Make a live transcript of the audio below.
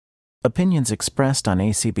Opinions expressed on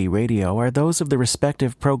ACB Radio are those of the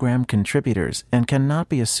respective program contributors and cannot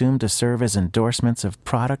be assumed to serve as endorsements of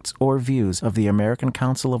products or views of the American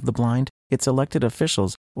Council of the Blind, its elected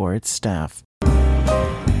officials, or its staff.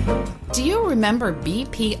 Do you remember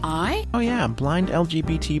BPI? Oh yeah, Blind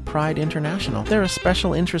LGBT Pride International. They're a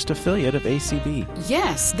special interest affiliate of ACB.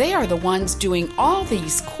 Yes, they are the ones doing all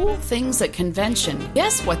these cool things at convention.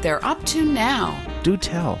 Guess what they're up to now? Do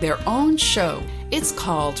tell. Their own show. It's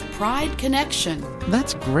called Pride Connection.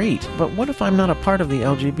 That's great, but what if I'm not a part of the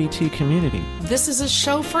LGBT community? This is a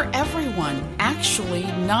show for everyone. Actually,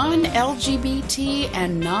 non-LGBT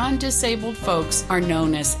and non-disabled folks are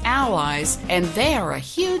known as allies, and they are a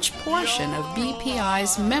huge portion of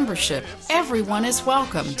BPI's membership. Everyone is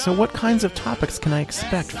welcome. So what kinds of topics can I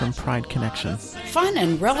expect from Pride Connection? Fun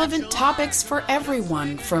and relevant topics for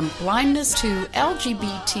everyone, from blindness to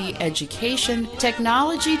LGBT education,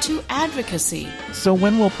 technology to advocacy. So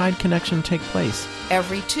when will Pride Connection take place?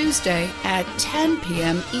 Every Tuesday at 10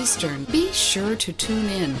 p.m. Eastern. Be sure to tune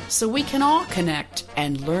in so we can all connect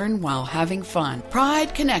and learn while having fun.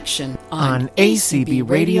 Pride Connection on ACB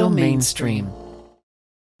Radio Mainstream.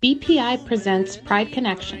 BPI presents Pride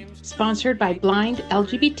Connection, sponsored by Blind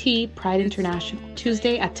LGBT Pride International,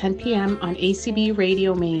 Tuesday at 10 p.m. on ACB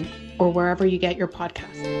Radio Maine, or wherever you get your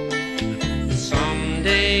podcasts.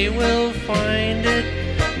 Someday we'll find it,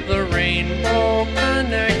 the rainbow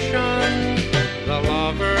connection, the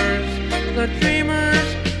lovers, the dreamers,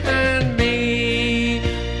 and me.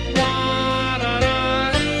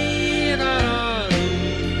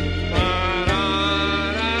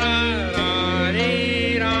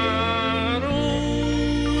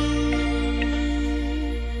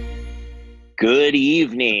 Good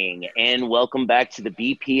evening, and welcome back to the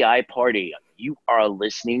BPI party. You are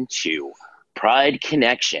listening to Pride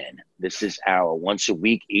Connection. This is our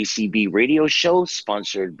once-a-week ACB radio show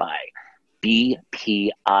sponsored by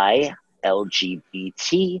BPI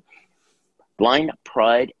LGBT Blind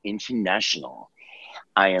Pride International.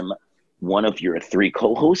 I am one of your three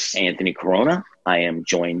co-hosts, Anthony Corona. I am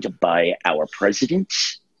joined by our president,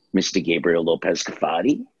 Mr. Gabriel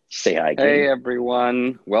Lopez-Cafati. Say hi, Gabe. Hey,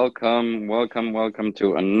 everyone. Welcome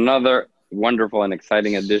to another wonderful and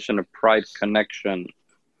exciting edition of Pride Connection.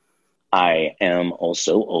 I am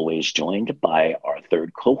also always joined by our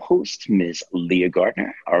third co-host, Ms. Leah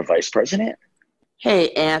Gardner, our vice president. Hey,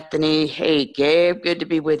 Anthony. Hey, Gabe. Good to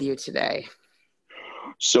be with you today.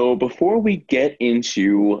 So before we get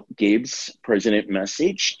into Gabe's president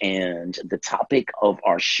message and the topic of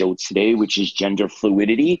our show today, which is gender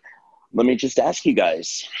fluidity, let me just ask you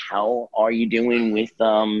guys, how are you doing with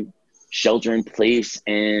shelter in place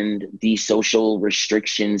and the social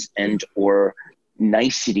restrictions and or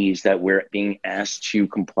niceties that we're being asked to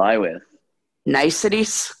comply with?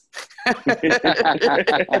 Niceties?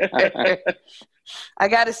 I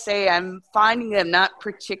got to say, I'm finding them not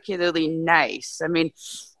particularly nice. I mean,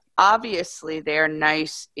 obviously they're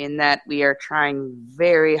nice in that we are trying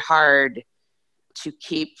very hard to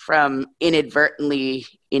keep from inadvertently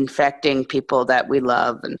infecting people that we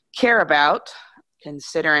love and care about,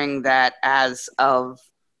 considering that as of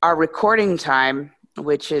our recording time,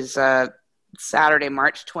 which is Saturday,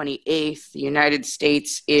 March 28th, the United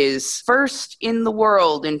States is first in the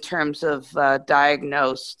world in terms of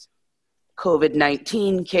diagnosed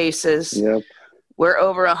COVID-19 cases. Yep. We're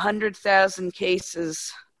over 100,000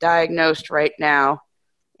 cases diagnosed right now.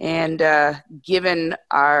 And given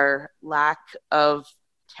our lack of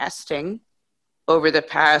testing over the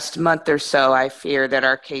past month or so, I fear that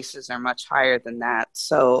our cases are much higher than that.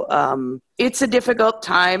 So it's a difficult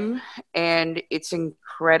time, and it's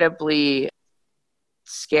incredibly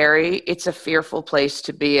scary. It's a fearful place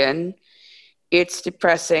to be in. It's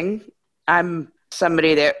depressing. I'm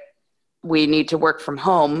somebody that we need to work from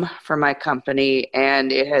home for my company,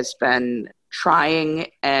 and it has been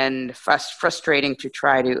trying and frustrating to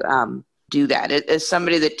try to do that. As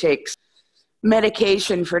somebody that takes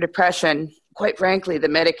medication for depression, quite frankly, the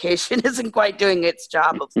medication isn't quite doing its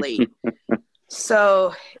job of late.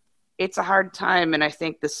 So it's a hard time, and I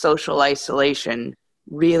think the social isolation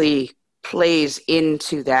really plays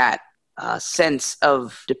into that sense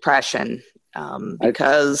of depression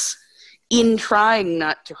because in trying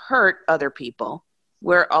not to hurt other people,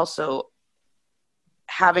 we're also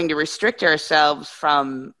having to restrict ourselves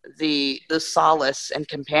from the solace and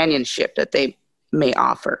companionship that they may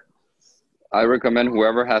offer. I recommend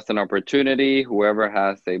whoever has an opportunity, whoever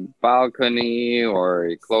has a balcony or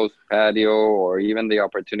a closed patio, or even the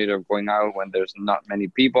opportunity of going out when there's not many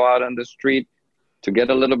people out on the street, to get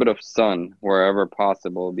a little bit of sun wherever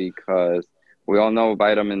possible, because we all know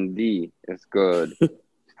vitamin D is good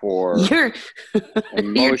for You're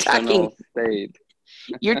emotional state.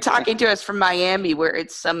 You're talking to us from Miami, where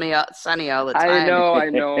it's sunny all the time. I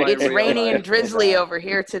know. It's I rainy and realize drizzly that. over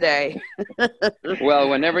here today. Well,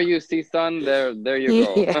 whenever you see sun, there you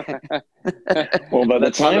go. Yeah. Well, by the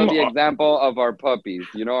Let's follow time the example of our puppies.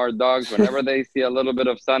 You know, our dogs, whenever they see a little bit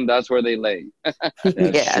of sun, that's where they lay.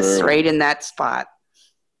 Yes, true. right in that spot.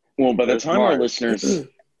 Well, by the They're time smart. our listeners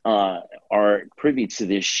are privy to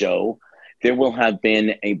this show, there will have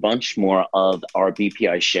been a bunch more of our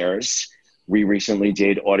BPI shares. We recently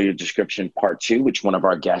did audio description part 2, which one of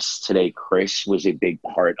our guests today, Chris, was a big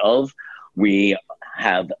part of. We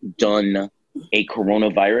have done a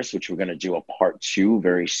coronavirus, which we're going to do a part 2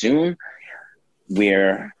 very soon.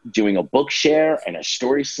 We're doing a book share and a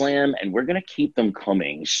story slam, and we're going to keep them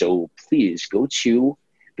coming. So please go to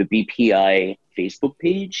the BPI Facebook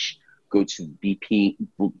page, go to BP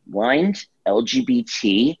Blind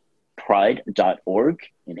LGBT Pride.org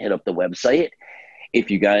and hit up the website. If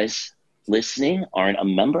you guys listening aren't a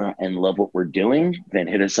member and love what we're doing, then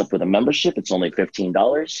hit us up with a membership. It's only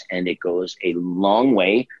 $15 and it goes a long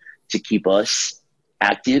way to keep us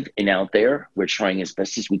active and out there. We're trying as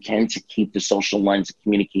best as we can to keep the social lines of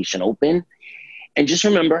communication open. And just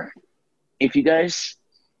remember, if you guys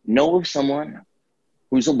know of someone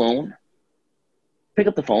who's alone, pick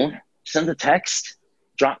up the phone, send a text,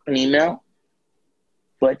 drop an email.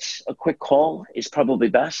 But a quick call is probably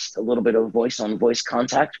best. A little bit of voice-on-voice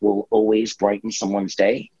contact will always brighten someone's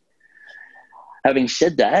day. Having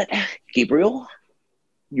said that, Gabriel,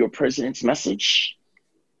 your president's message.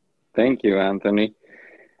 Thank you, Anthony.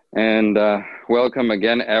 And welcome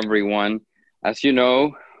again, everyone. As you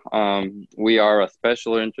know, we are a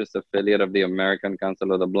special interest affiliate of the American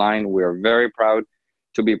Council of the Blind. We are very proud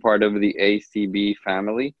to be part of the ACB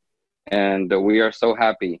family. And we are so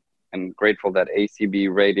happy and grateful that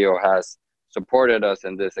ACB Radio has supported us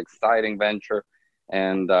in this exciting venture.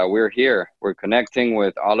 And we're here. We're connecting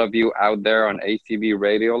with all of you out there on ACB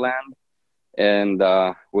Radio Land. And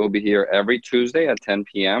we'll be here every Tuesday at 10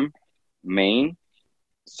 p.m. Maine.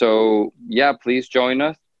 So, yeah, please join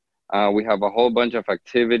us. We have a whole bunch of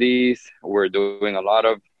activities. We're doing a lot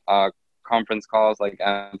of conference calls, like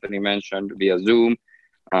Anthony mentioned, via Zoom.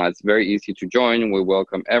 It's very easy to join. We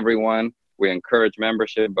welcome everyone. We encourage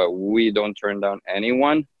membership, but we don't turn down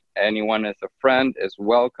anyone. Anyone as a friend is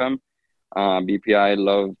welcome. BPI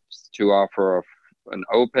loves to offer an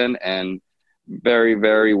open and very,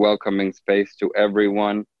 very welcoming space to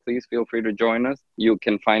everyone. Please feel free to join us. You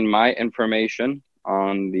can find my information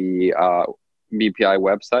on the BPI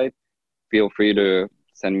website. Feel free to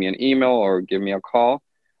send me an email or give me a call.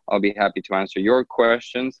 I'll be happy to answer your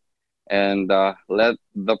questions, and let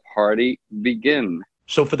the party begin.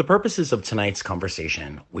 So for the purposes of tonight's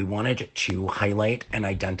conversation, we wanted to highlight and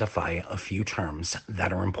identify a few terms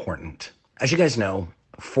that are important. As you guys know,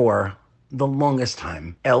 for the longest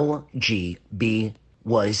time, LGB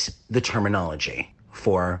was the terminology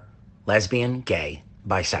for lesbian, gay,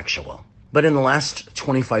 bisexual. But in the last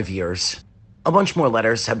 25 years, a bunch more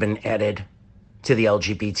letters have been added to the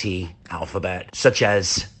LGBT alphabet, such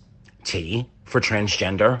as T for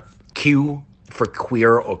transgender, Q for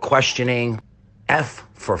queer or questioning, F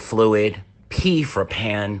for fluid, P for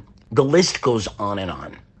pan. The list goes on and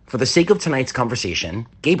on. For the sake of tonight's conversation,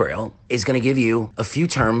 Gabriel is going to give you a few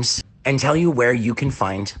terms and tell you where you can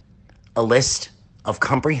find a list of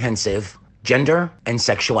comprehensive gender and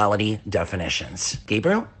sexuality definitions.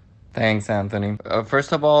 Gabriel? Thanks, Anthony.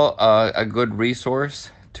 First of all, a good resource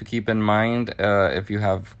to keep in mind if you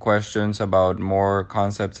have questions about more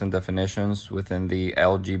concepts and definitions within the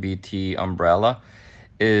LGBT umbrella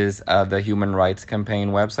is the Human Rights Campaign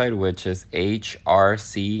website, which is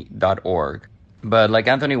hrc.org. But like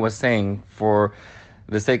Anthony was saying, for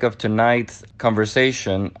the sake of tonight's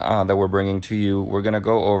conversation that we're bringing to you, we're going to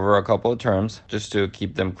go over a couple of terms just to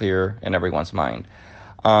keep them clear in everyone's mind.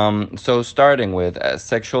 So starting with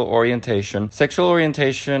sexual orientation. Sexual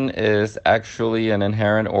orientation is actually an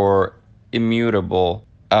inherent or immutable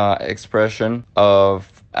expression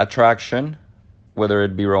of attraction, whether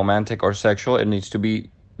it be romantic or sexual. It needs to be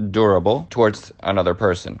durable towards another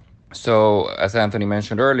person. So as Anthony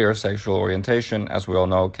mentioned earlier, sexual orientation, as we all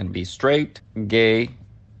know, can be straight, gay,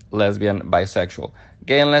 lesbian, bisexual.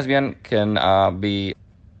 Gay and lesbian can be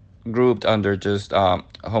grouped under just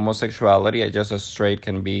homosexuality. Just as straight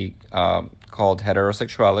can be called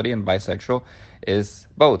heterosexuality, and bisexual is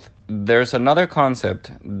both. There's another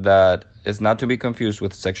concept that is not to be confused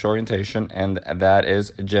with sexual orientation, and that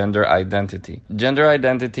is gender identity. Gender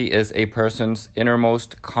identity is a person's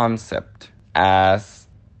innermost concept as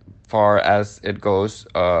far as it goes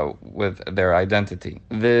with their identity.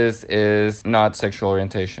 This is not sexual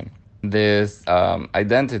orientation. This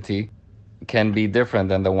identity can be different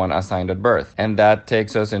than the one assigned at birth. And that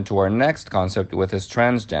takes us into our next concept, which is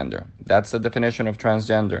transgender. That's the definition of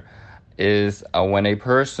transgender, is when a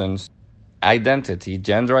person's identity,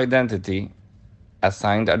 gender identity,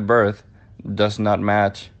 assigned at birth does not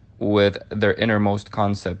match with their innermost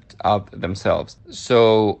concept of themselves.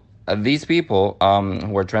 So these people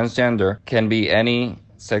who are transgender can be any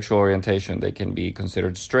sexual orientation. They can be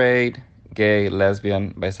considered straight, gay,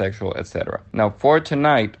 lesbian, bisexual, etc. Now, for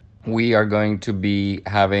tonight, we are going to be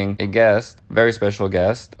having a guest, very special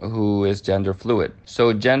guest, who is gender fluid.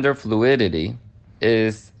 So gender fluidity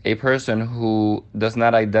is a person who does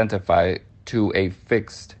not identify to a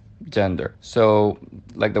fixed gender. So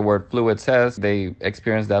like the word fluid says, they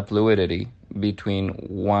experience that fluidity between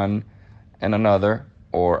one and another,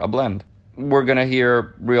 or a blend. We're going to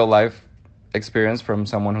hear real life experience from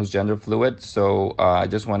someone who's gender fluid. So I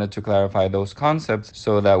just wanted to clarify those concepts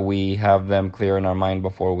so that we have them clear in our mind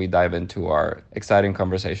before we dive into our exciting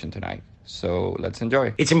conversation tonight. So let's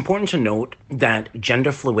enjoy. It's important to note that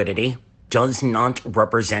gender fluidity does not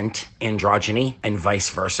represent androgyny and vice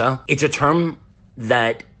versa. It's a term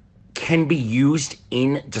that can be used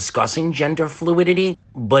in discussing gender fluidity,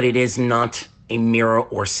 but it is not a mirror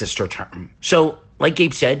or sister term. So, like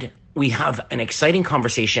Gabe said, we have an exciting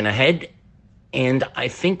conversation ahead, and I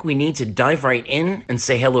think we need to dive right in and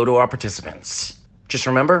say hello to our participants. Just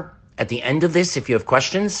remember, at the end of this, if you have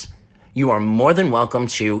questions, you are more than welcome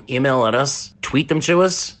to email at us, tweet them to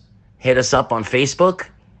us, hit us up on Facebook,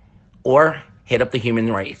 or hit up the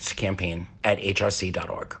Human Rights Campaign at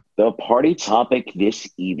hrc.org. The party topic this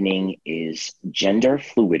evening is gender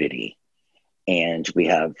fluidity. And we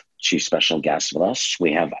have two special guests with us.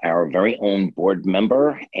 We have our very own board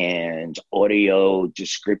member and audio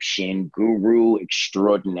description guru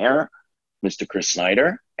extraordinaire, Mr. Chris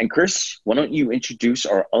Snyder. And Chris, why don't you introduce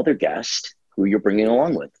our other guest who you're bringing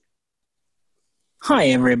along with? Hi,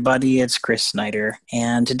 everybody. It's Chris Snyder.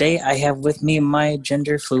 And today I have with me my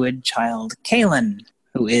gender fluid child, Kaylin,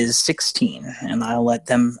 who is 16. And I'll let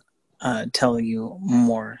them tell you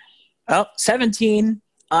more. Oh, 17.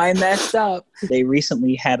 I messed up. They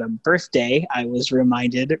recently had a birthday, I was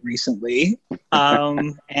reminded recently.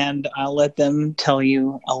 And I'll let them tell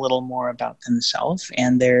you a little more about themselves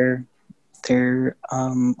and their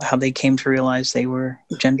how they came to realize they were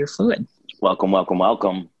gender fluid. Welcome, welcome,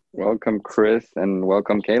 welcome. Welcome, Chris, and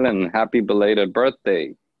welcome, Kaylin. Happy belated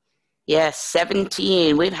birthday. Yes,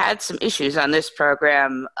 17. We've had some issues on this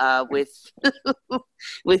program with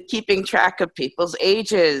with keeping track of people's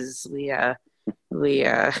ages. We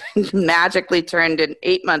magically turned an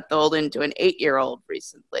 8-month-old into an 8-year-old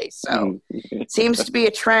recently. So it seems to be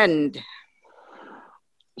a trend.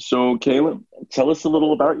 So, Caleb, tell us a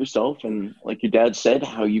little about yourself and, like your dad said,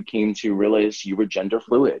 how you came to realize you were gender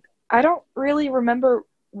fluid. I don't really remember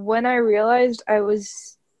when I realized I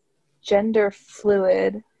was gender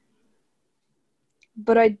fluid,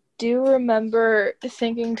 but I do remember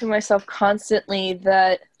thinking to myself constantly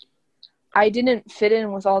that I didn't fit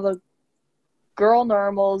in with all the girl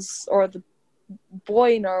normals or the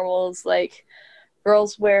boy normals, like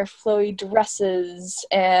girls wear flowy dresses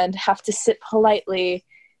and have to sit politely,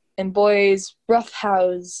 and boys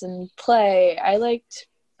roughhouse and play. I liked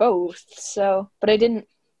both, but I don't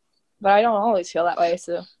always feel that way,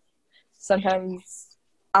 so sometimes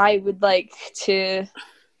I would like to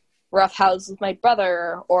roughhouse with my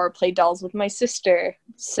brother or play dolls with my sister.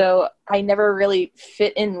 So I never really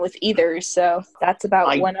fit in with either. So that's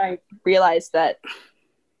about when I realized that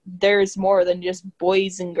there's more than just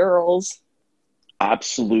boys and girls.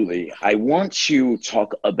 Absolutely. I want to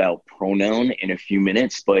talk about pronoun in a few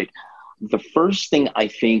minutes, but the first thing I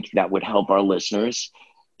think that would help our listeners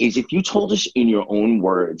is if you told us in your own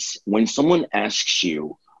words, when someone asks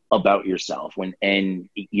you about yourself,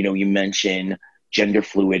 you mention gender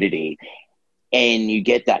fluidity, and you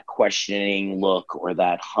get that questioning look or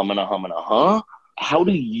that huh? How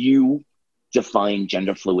do you define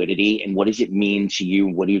gender fluidity, and what does it mean to you?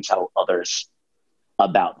 What do you tell others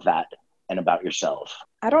about that and about yourself?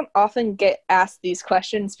 I don't often get asked these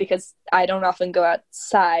questions because I don't often go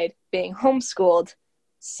outside being homeschooled.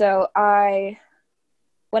 So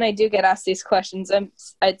when I do get asked these questions,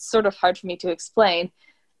 it's sort of hard for me to explain.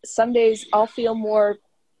 Some days I'll feel more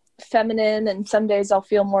feminine and some days I'll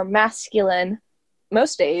feel more masculine.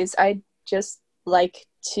 Most days I just like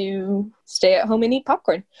to stay at home and eat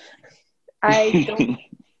popcorn. I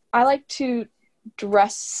like to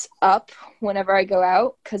dress up whenever I go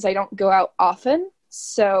out because I don't go out often.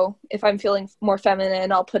 So if I'm feeling more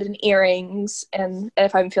feminine, I'll put in earrings. And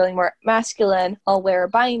if I'm feeling more masculine, I'll wear a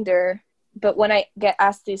binder. But when I get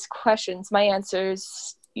asked these questions, my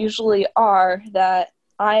answers usually are that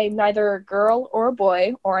I'm neither a girl or a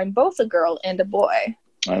boy, or I'm both a girl and a boy.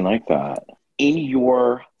 I like that. In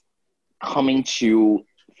your coming to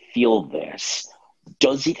feel this,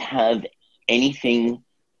 does it have anything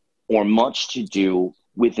or much to do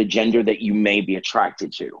with the gender that you may be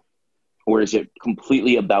attracted to? Or is it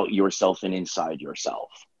completely about yourself and inside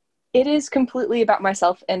yourself? It is completely about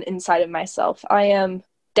myself and inside of myself. I am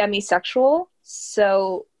demisexual,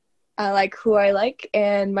 so I like who I like,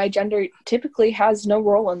 and my gender typically has no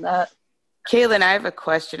role in that. Kaylin, I have a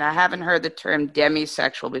question. I haven't heard the term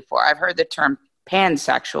demisexual before. I've heard the term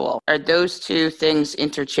pansexual. Are those two things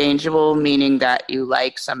interchangeable, meaning that you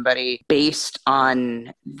like somebody based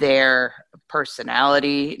on their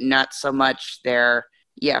personality, not so much their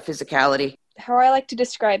physicality? How I like to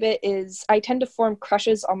describe it is I tend to form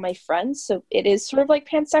crushes on my friends, so it is sort of like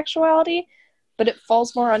pansexuality, but it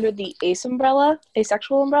falls more under the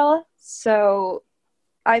asexual umbrella. So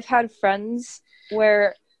I've had friends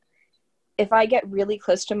where if I get really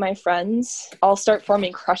close to my friends, I'll start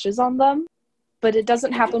forming crushes on them, but it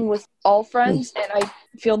doesn't happen with all friends, and I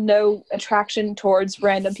feel no attraction towards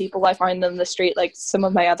random people I find on the street like some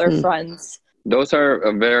of my other friends. Those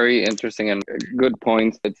are very interesting and good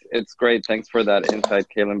points. It's great. Thanks for that insight,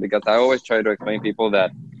 Kaylin, because I always try to explain to people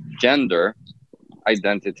that gender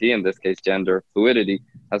identity, in this case gender fluidity,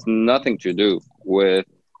 has nothing to do with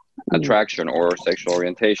attraction or sexual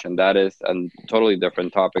orientation. That is a totally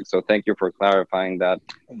different topic. So thank you for clarifying that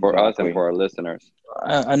for us and for our listeners.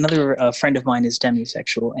 Another friend of mine is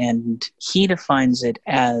demisexual, and he defines it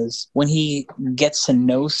as when he gets to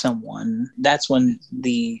know someone, that's when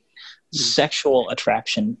the sexual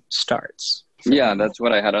attraction starts. Yeah, that's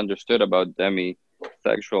what I had understood about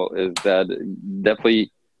demisexual, is that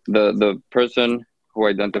definitely the person who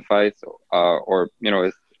identifies or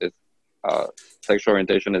is sexual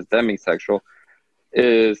orientation is demisexual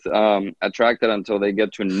is attracted until they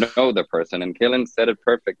get to know the person. And Kaylin said it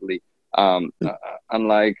perfectly.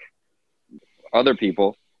 Unlike other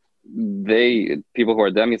people who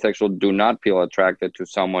are demisexual do not feel attracted to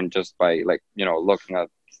someone just by looking at,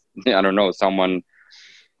 I don't know, someone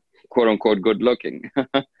quote unquote good looking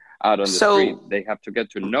out on the street. They have to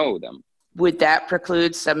get to know them. Would that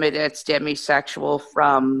preclude somebody that's demisexual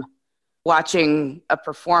from watching a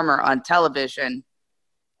performer on television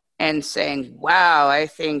and saying, wow, I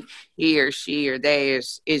think he or she or they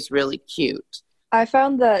is really cute? I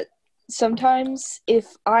found that sometimes if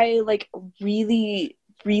I really,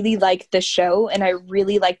 really like the show and I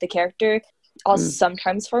really like the character, I'll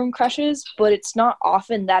sometimes form crushes, but it's not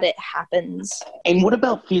often that it happens. And what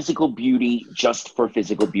about physical beauty just for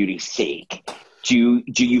physical beauty's sake? Do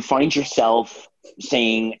you find yourself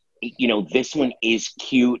saying, this one is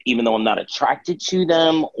cute even though I'm not attracted to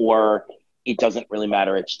them, or it doesn't really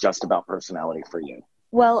matter, it's just about personality for you?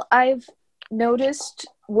 Well, I've noticed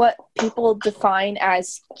what people define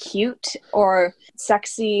as cute or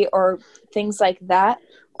sexy or things like that.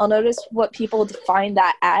 I'll notice what people define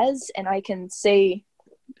that as, and I can say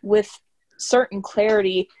with certain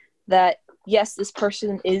clarity that, yes, this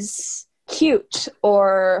person is cute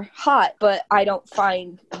or hot, but I don't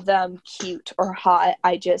find them cute or hot.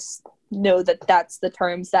 I just know that that's the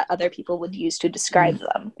terms that other people would use to describe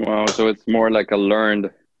them. Wow, so it's more like a learned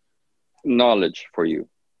knowledge for you.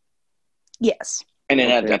 Yes. And an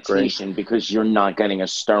adaptation, because you're not getting a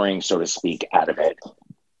stirring, so to speak, out of it.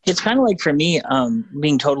 It's kind of like for me,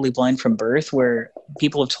 being totally blind from birth, where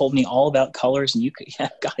people have told me all about colors, and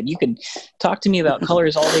you can talk to me about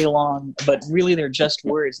colors all day long, but really they're just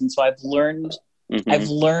words. And so I've learned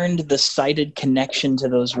the sighted connection to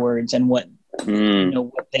those words and what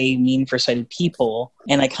what they mean for sighted people,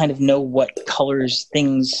 and I kind of know what colors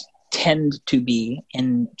things tend to be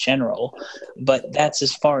in general. But that's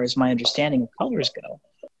as far as my understanding of colors go.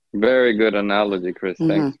 Very good analogy, Chris.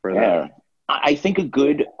 Thanks for that. I think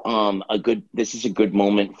this is a good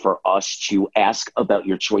moment for us to ask about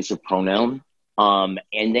your choice of pronoun. And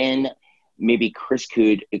then maybe Chris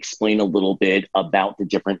could explain a little bit about the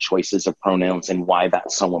different choices of pronouns and why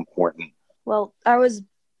that's so important. Well, I was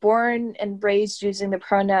born and raised using the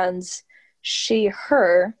pronouns she,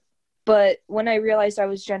 her, but when I realized I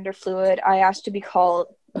was gender fluid, I asked to be called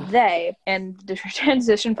they, and the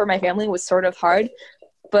transition for my family was sort of hard,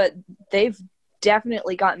 but they've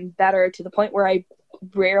definitely gotten better to the point where I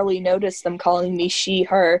rarely notice them calling me she,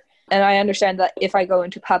 her. And I understand that if I go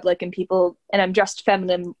into public and I'm dressed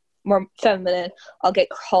feminine more feminine, I'll get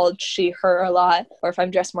called she, her a lot. Or if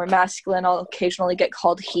I'm dressed more masculine, I'll occasionally get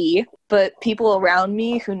called he. But people around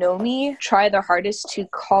me who know me try their hardest to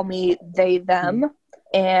call me they, them.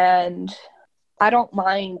 And I don't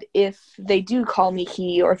mind if they do call me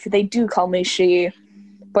he or if they do call me she.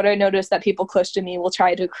 But I notice that people close to me will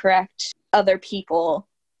try to correct other people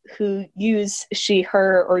who use she,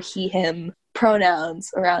 her, or he, him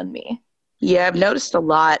pronouns around me. Yeah, I've noticed a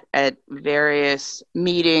lot at various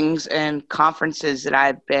meetings and conferences that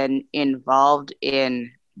I've been involved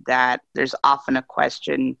in that there's often a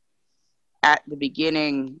question at the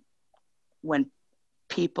beginning when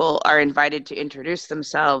people are invited to introduce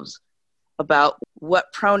themselves about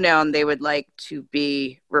what pronoun they would like to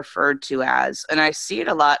be referred to as. And I see it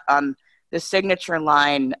a lot on the signature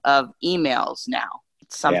line of emails now.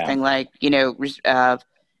 It's something like,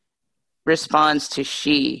 responds to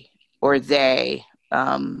she, or they,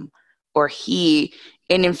 or he.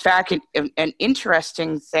 And in fact, an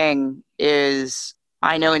interesting thing is,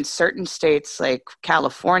 I know in certain states like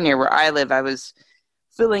California, where I live, I was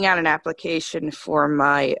filling out an application for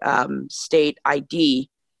my state ID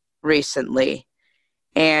recently.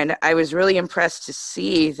 And I was really impressed to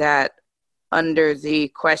see that under the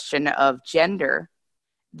question of gender,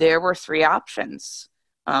 there were 3 options.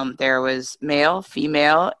 There was male,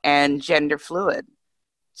 female, and gender fluid.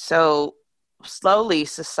 So slowly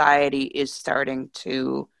society is starting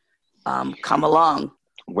to come along.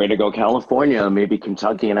 Way to go, California. Maybe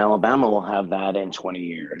Kentucky and Alabama will have that in 20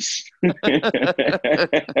 years.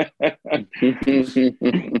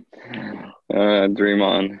 Dream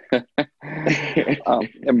on.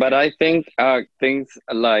 But I think things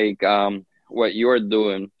like what you're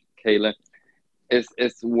doing, Kayla, is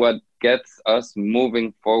what gets us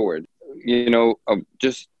moving forward.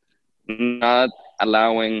 Just not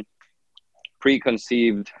allowing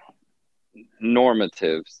preconceived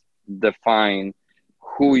normatives define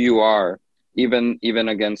who you are, even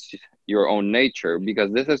against your own nature,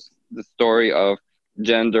 because this is the story of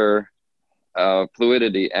gender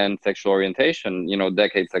fluidity and sexual orientation,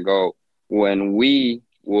 decades ago, when we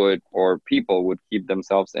would, or people would, keep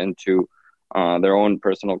themselves into their own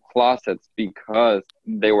personal closets because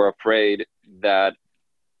they were afraid that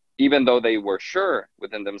even though they were sure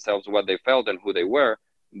within themselves what they felt and who they were,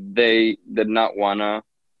 they did not want to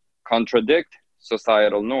contradict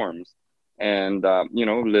societal norms. And,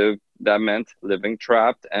 that meant living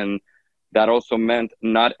trapped. And that also meant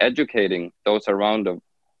not educating those around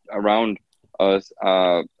us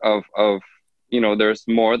there's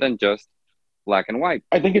more than just black and white.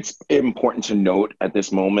 I think it's important to note at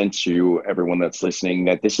this moment to everyone that's listening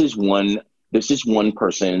that this is one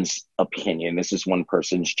person's opinion. This is one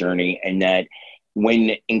person's journey. And that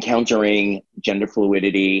when encountering gender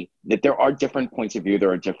fluidity, that there are different points of view,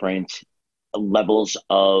 there are different levels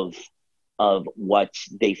of what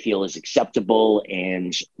they feel is acceptable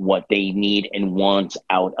and what they need and want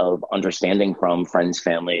out of understanding from friends,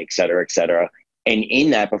 family, et cetera, et cetera. And in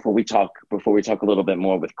that, before we talk a little bit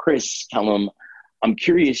more with Chris, Callum, I'm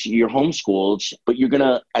curious, you're homeschooled, but you're going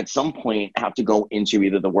to at some point have to go into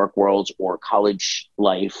either the work world or college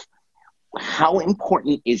life. How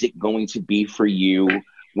important is it going to be for you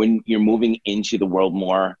when you're moving into the world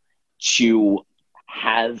more to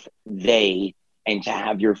have they and to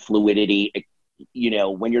have your fluidity,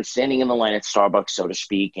 when you're standing in the line at Starbucks, so to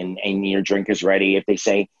speak, and your drink is ready, if they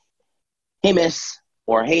say, hey, miss,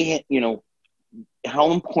 or hey,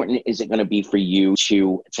 how important is it going to be for you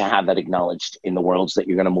to have that acknowledged in the worlds that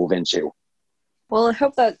you're going to move into? Well, I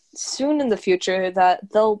hope that soon in the future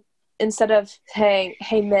that they'll, instead of saying,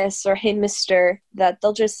 hey, miss, or hey, mister, that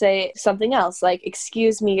they'll just say something else, like,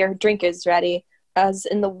 excuse me, your drink is ready. As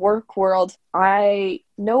in the work world, I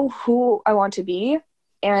know who I want to be,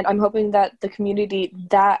 and I'm hoping that the community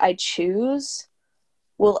that I choose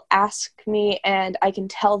will ask me and I can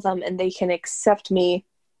tell them and they can accept me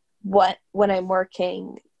when I'm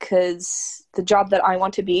working, because the job that I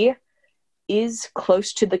want to be is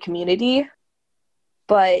close to the community,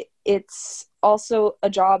 but it's also a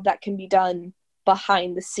job that can be done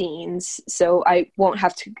behind the scenes, so I won't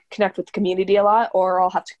have to connect with the community a lot, or I'll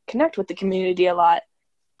have to connect with the community a lot.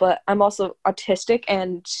 But I'm also autistic,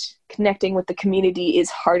 and connecting with the community is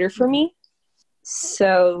harder for me,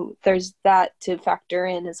 so there's that to factor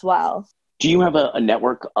in as well. Do you have a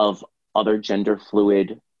network of other gender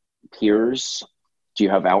fluid peers? Do you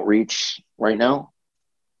have outreach right now?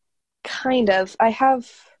 Kind of. I have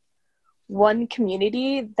one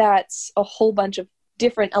community that's a whole bunch of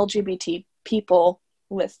different LGBT people,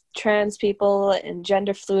 with trans people and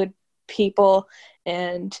gender fluid people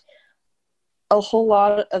and a whole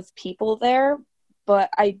lot of people there, but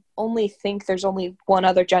I only think there's only one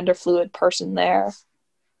other gender fluid person there.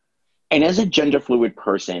 And as a gender fluid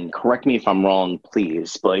person, correct me if I'm wrong,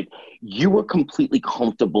 please, but you were completely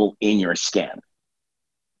comfortable in your skin.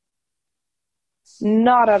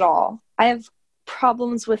 Not at all. I have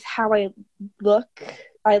problems with how I look.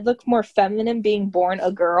 I look more feminine being born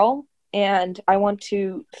a girl, and I want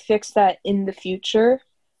to fix that in the future.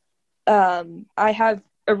 I have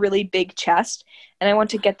a really big chest, and I want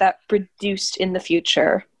to get that reduced in the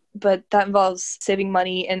future. But that involves saving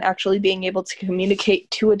money and actually being able to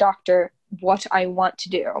communicate to a doctor what I want to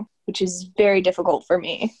do, which is very difficult for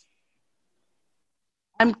me.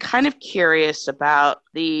 I'm kind of curious about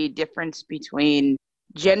the difference between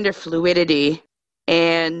gender fluidity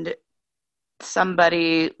and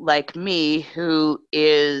somebody like me who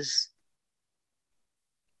is,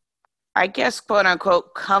 I guess, quote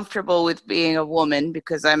unquote, comfortable with being a woman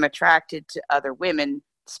because I'm attracted to other women,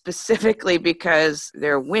 specifically because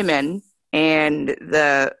they're women and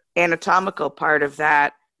the anatomical part of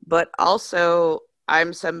that. But also,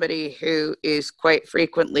 I'm somebody who is quite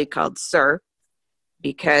frequently called sir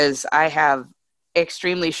because I have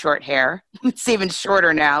extremely short hair. It's even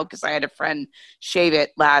shorter now because I had a friend shave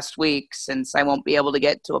it last week since I won't be able to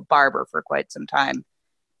get to a barber for quite some time.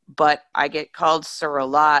 But I get called sir a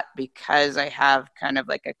lot because I have kind of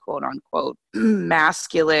like a quote unquote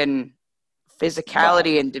masculine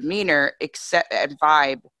physicality and demeanor and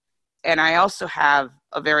vibe. And I also have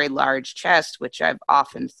a very large chest, which I've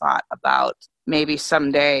often thought about maybe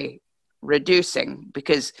someday reducing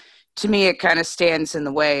because to me it kind of stands in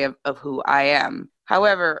the way of who I am.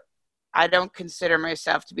 However, I don't consider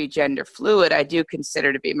myself to be gender fluid. I do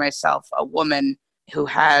consider to be myself a woman who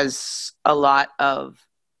has a lot of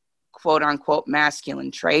quote unquote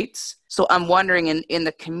masculine traits. So I'm wondering in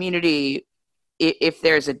the community if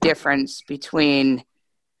there's a difference between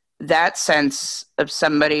that sense of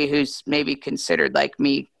somebody who's maybe considered like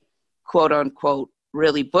me, quote unquote,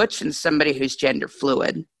 really butch and somebody who's gender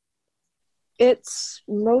fluid. It's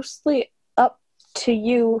mostly up to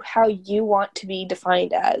you how you want to be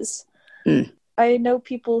defined as. I know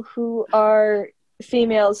people who are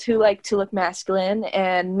females who like to look masculine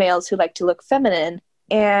and males who like to look feminine.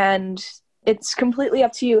 And it's completely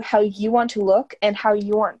up to you how you want to look and how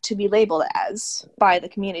you want to be labeled as by the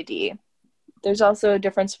community. There's also a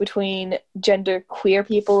difference between gender queer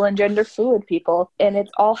people and gender fluid people, and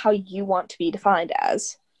it's all how you want to be defined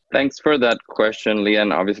as. Thanks for that question, Leah,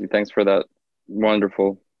 and obviously thanks for that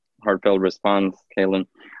wonderful, heartfelt response, Kaylin.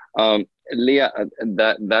 Leah,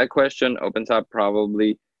 that question opens up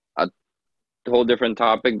probably a whole different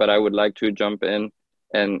topic, but I would like to jump in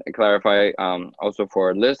and clarify also for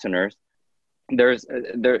our listeners.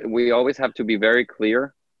 We always have to be very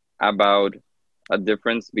clear about a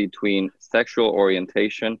difference between sexual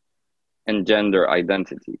orientation and gender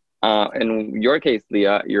identity. In your case,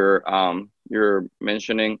 Leah, you're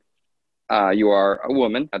mentioning you are a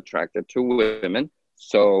woman attracted to women,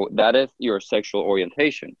 so that is your sexual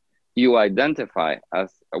orientation. You identify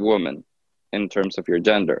as a woman in terms of your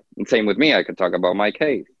gender. And same with me, I could talk about my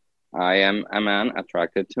case. I am a man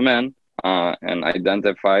attracted to men and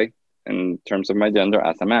identify in terms of my gender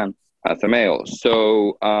as a man, as a male.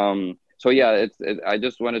 So yeah, I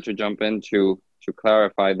just wanted to jump in to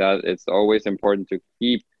clarify that it's always important to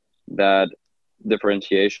keep that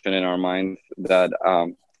differentiation in our minds, that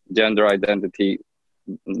gender identity,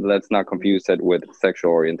 let's not confuse it with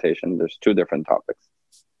sexual orientation. There's two different topics.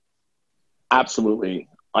 Absolutely.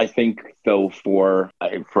 I think, though, for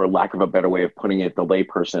lack of a better way of putting it, the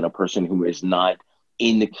layperson, a person who is not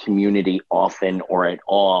in the community often or at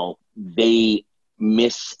all, they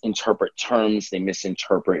misinterpret terms, they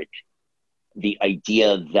misinterpret the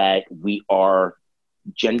idea that we are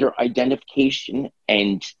gender identification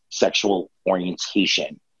and sexual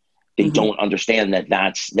orientation. They don't understand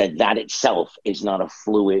that itself is not a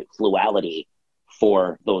fluidity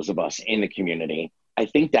for those of us in the community. I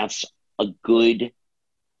think that's a good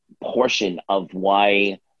portion of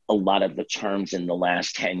why a lot of the terms in the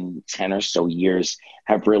last 10 or so years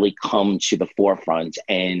have really come to the forefront,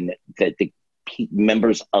 and that the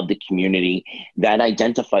members of the community that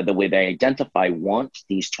identify the way they identify want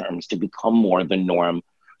these terms to become more the norm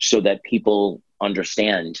so that people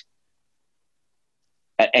understand.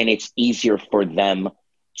 And it's easier for them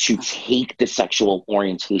to take the sexual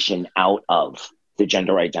orientation out of the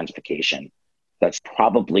gender identification. That's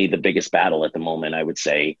probably the biggest battle at the moment, I would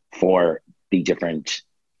say, for the different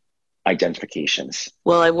identifications.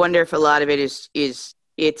 Well, I wonder if a lot of it is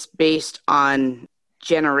it's based on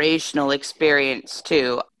generational experience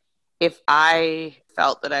too. if I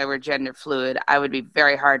felt that I were gender fluid, I would be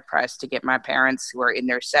very hard pressed to get my parents who are in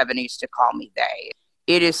their 70s to call me they.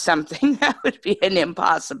 It is something that would be an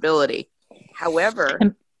impossibility. However,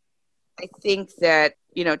 I think that,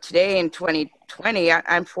 today in 2020,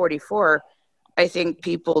 I'm 44. I think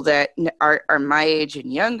people that are my age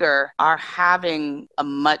and younger are having a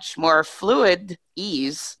much more fluid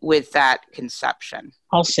ease with that conception.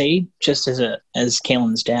 I'll say, just as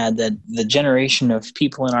Kaylin's dad, that the generation of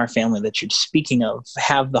people in our family that you're speaking of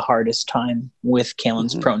have the hardest time with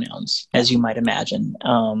Kaylin's pronouns, as you might imagine.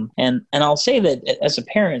 And I'll say that as a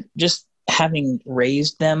parent, just having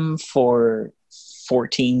raised them for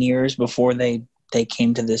 14 years before they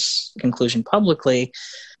came to this conclusion publicly,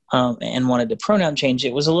 and wanted to pronoun change,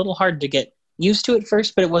 it was a little hard to get used to at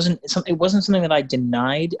first, but it wasn't something that I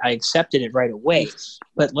denied. I accepted it right away.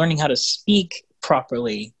 But learning how to speak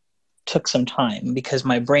properly took some time because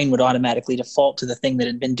my brain would automatically default to the thing that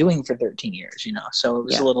it had been doing for 13 years, So it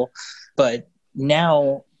was a little, but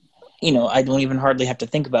now, I don't even hardly have to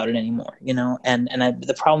think about it anymore,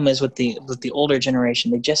 the problem is with the older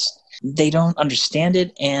generation, they don't understand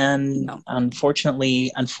it. And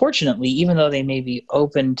unfortunately, even though they may be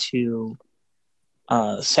open to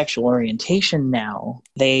sexual orientation now,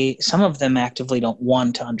 some of them actively don't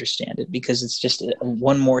want to understand it because it's just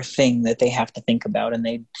one more thing that they have to think about, and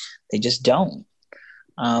they just don't.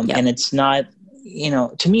 And it's not,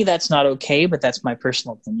 to me, that's not okay, but that's my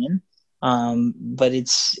personal opinion. But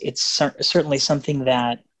it's certainly something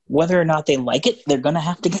that whether or not they like it, they're going to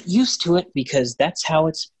have to get used to it because that's how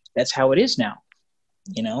it is now,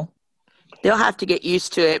 They'll have to get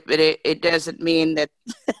used to it, but it doesn't mean that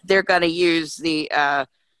they're going to use the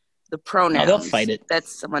pronouns. No, they'll fight it. That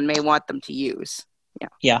someone may want them to use.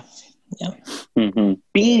 Yeah. Mm-hmm.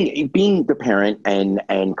 Being the parent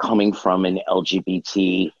and coming from an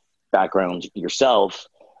LGBT background yourself,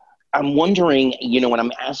 I'm wondering, when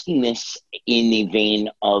I'm asking this in the vein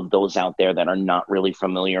of those out there that are not really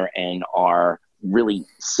familiar and are really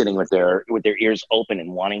sitting with their ears open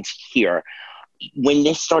and wanting to hear, when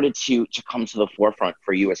this started to come to the forefront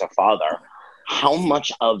for you as a father, how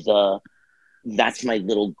much of that's my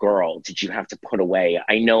little girl did you have to put away?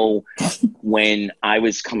 I know when I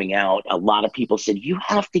was coming out, a lot of people said, you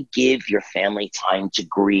have to give your family time to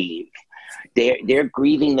grieve. They're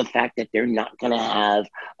grieving the fact that they're not going to have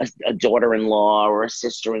a daughter-in-law or a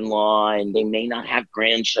sister-in-law, and they may not have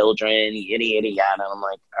grandchildren, yada, yada, yada. And I'm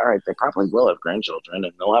like, all right, they probably will have grandchildren,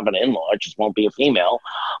 and they'll have an in-law. It just won't be a female.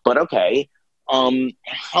 But okay,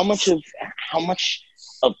 how much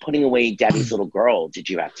of putting away daddy's little girl did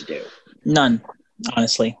you have to do? None,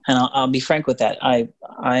 honestly. And I'll be frank with that. I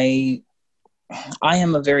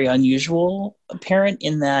am a very unusual parent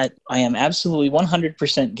in that I am absolutely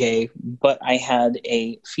 100% gay, but I had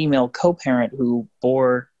a female co-parent who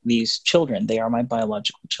bore these children. They are my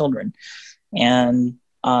biological children. And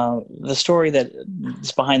the story that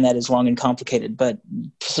is behind that is long and complicated, but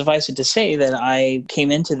suffice it to say that I came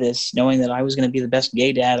into this knowing that I was going to be the best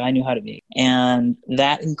gay dad I knew how to be. And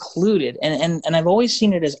that included, and I've always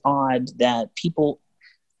seen it as odd that people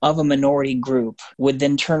of a minority group would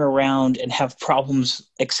then turn around and have problems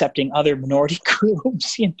accepting other minority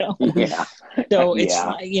groups, Yeah. So it's,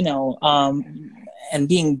 and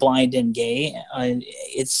being blind and gay,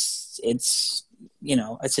 it's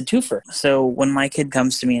a twofer. So when my kid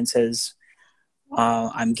comes to me and says,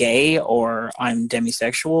 I'm gay or I'm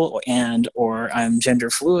demisexual or I'm gender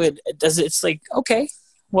fluid, it's like, okay,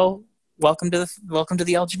 well, welcome to the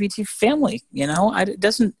LGBT family. It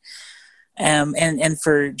doesn't, and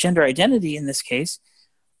for gender identity in this case,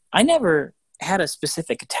 I never had a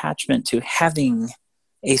specific attachment to having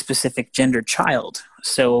a specific gender child.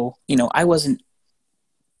 So, I wasn't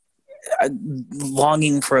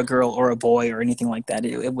longing for a girl or a boy or anything like that.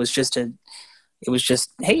 It was just,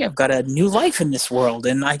 hey, I've got a new life in this world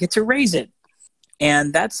and I get to raise it.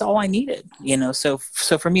 And that's all I needed, So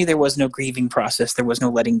for me, there was no grieving process. There was no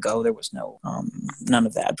letting go. There was no, none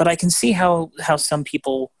of that. But I can see how some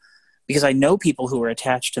people, because I know people who are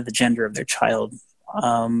attached to the gender of their child.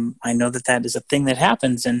 I know that is a thing that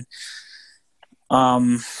happens. And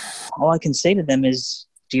all I can say to them is,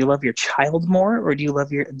 do you love your child more or do you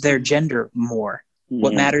love their gender more? Mm-hmm.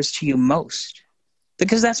 What matters to you most?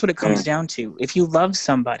 Because that's what it comes down to. If you love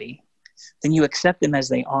somebody, then you accept them as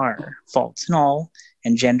they are, faults and all,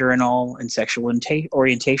 and gender and all, and sexual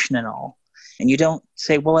orientation and all. And you don't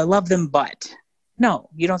say, well, I love them, but. No,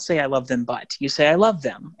 you don't say I love them, but. You say I love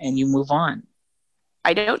them, and you move on.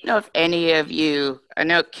 I don't know if any of you, I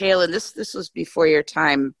know, Kaylin, this was before your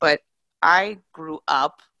time, but I grew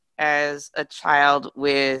up as a child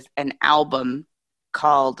with an album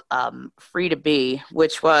called Free to Be,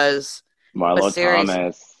 which was Marlo a series.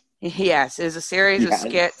 Thomas. Yes, it was a series of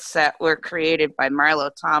skits that were created by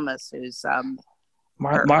Marlo Thomas, who's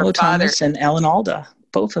Marlo Thomas and Alan Alda,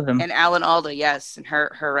 both of them. And Alan Alda, yes, and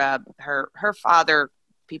her father,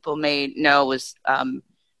 people may know, was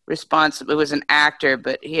responsible. Was an actor,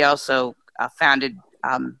 but he also founded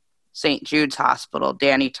St. Jude's Hospital,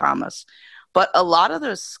 Danny Thomas. But a lot of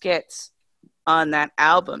those skits on that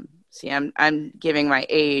album. See, I'm giving my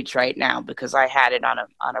age right now because I had it on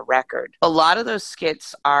a record. A lot of those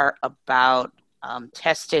skits are about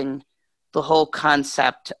testing the whole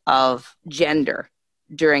concept of gender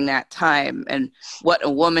during that time and what a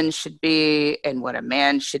woman should be and what a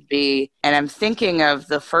man should be. And I'm thinking of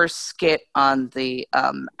the first skit on the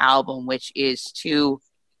album, which is two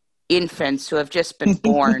infants who have just been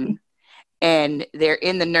born and they're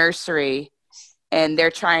in the nursery and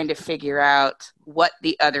they're trying to figure out what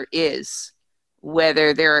the other is,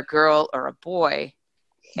 whether they're a girl or a boy.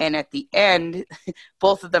 And at the end,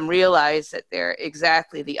 both of them realize that they're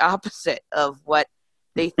exactly the opposite of what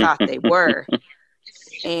they thought they were.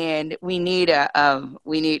 And we need a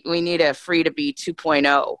Free to Be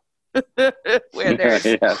 2.0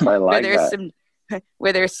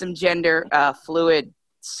 where there's some gender fluid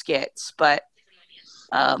skits. But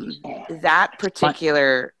that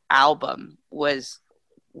particular album was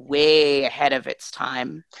way ahead of its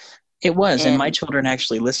time. It was, and my children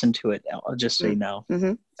actually listened to it. Just so you know.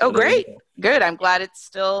 Mm-hmm. Oh, great, good. I'm glad it's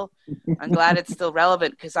still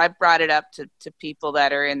relevant because I brought it up to people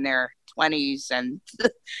that are in their 20s and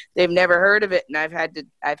they've never heard of it, and I've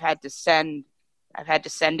had to send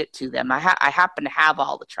it to them. I happen to have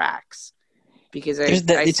all the tracks because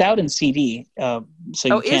it's out in CD. So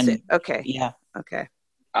you can. Is it? Okay. Yeah. Okay.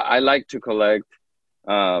 I like to collect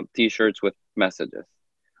T-shirts with messages.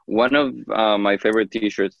 One of my favorite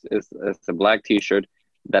T-shirts is a black T-shirt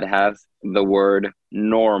that has the word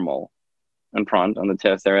normal in front on the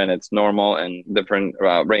chest area, and it's normal and different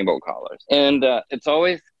rainbow colors. And it's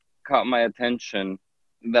always caught my attention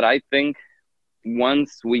that I think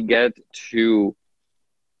once we get to,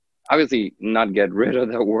 obviously not get rid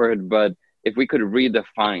of the word, but if we could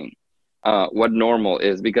redefine what normal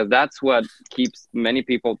is, because that's what keeps many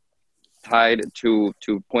people tied to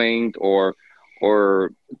quaint or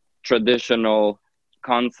traditional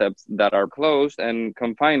concepts that are closed and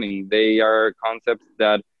confining. They are concepts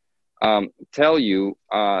that tell you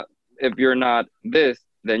if you're not this,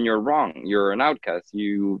 then you're wrong. You're an outcast.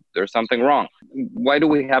 There's something wrong. Why do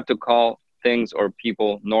we have to call things or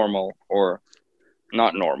people normal or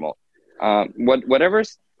not normal?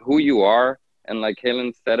 Whatever's who you are, and like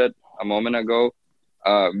Helen said it a moment ago,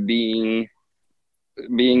 being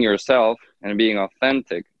yourself and being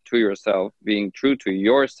authentic to yourself, being true to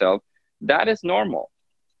yourself, that is normal.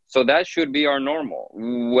 So that should be our normal,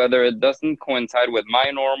 whether it doesn't coincide with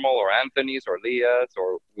my normal or Anthony's or Leah's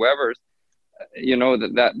or whoever's,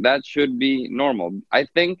 that should be normal. I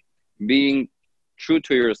think being true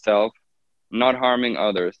to yourself, not harming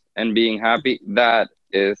others, and being happy, that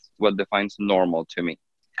is what defines normal to me.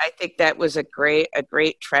 I think that was a great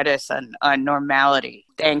treatise on normality.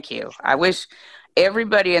 Thank you. I wish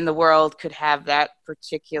everybody in the world could have that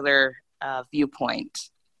particular viewpoint,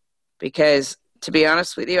 because to be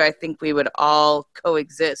honest with you, I think we would all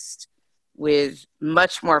coexist with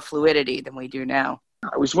much more fluidity than we do now.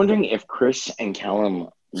 I was wondering if Chris and Callum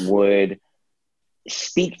would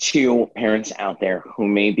speak to parents out there who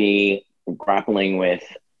may be grappling with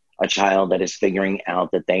a child that is figuring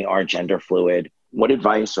out that they are gender fluid. What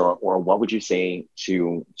advice or what would you say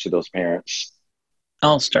to those parents?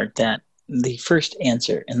 I'll start that. The first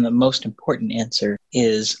answer and the most important answer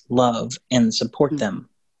is love and support them.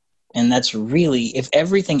 And that's really, if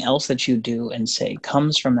everything else that you do and say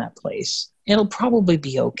comes from that place, it'll probably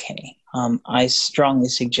be okay. I strongly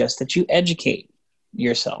suggest that you educate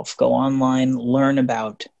yourself. Go online, learn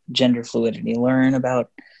about gender fluidity, learn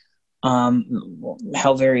about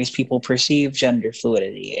how various people perceive gender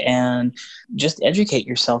fluidity, and just educate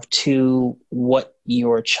yourself to what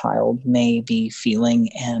your child may be feeling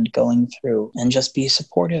and going through, and just be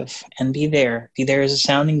supportive and be there as a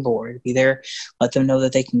sounding board, be there, let them know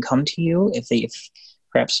that they can come to you if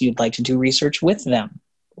perhaps you'd like to do research with them,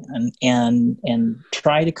 and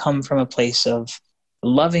try to come from a place of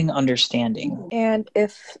loving understanding. And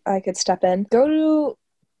if I could step in, go to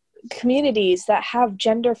communities that have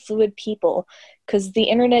gender fluid people, because the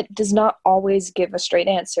internet does not always give a straight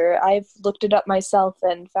answer. I've looked it up myself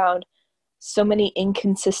and found so many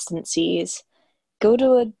inconsistencies. Go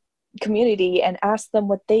to a community and ask them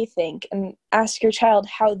what they think, and ask your child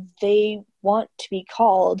how they want to be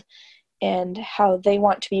called, and how they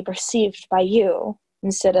want to be perceived by you,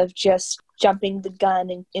 instead of just jumping the gun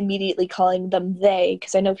and immediately calling them they,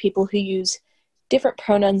 because I know people who use different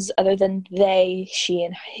pronouns other than they, she,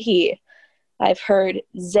 and he. I've heard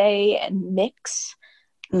they and mix,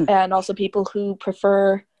 and also people who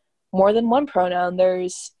prefer more than one pronoun.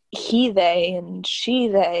 There's he, they, and she,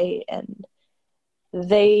 they, and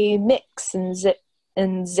they mix, and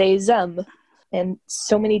they, them, and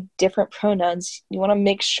so many different pronouns. You want to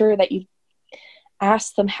make sure that you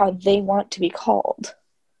ask them how they want to be called.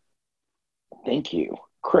 Thank you.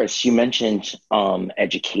 Chris, you mentioned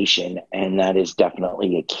education, and that is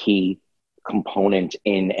definitely a key component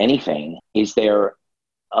in anything. Is there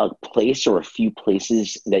a place or a few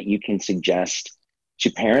places that you can suggest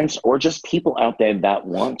to parents or just people out there that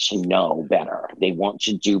want to know better? They want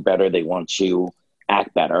to do better. They want to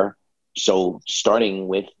act better. So starting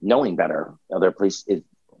with knowing better, other places,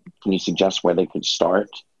 can you suggest where they could start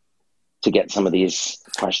to get some of these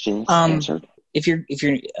questions answered? If you're,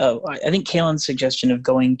 I think Kaylin's suggestion of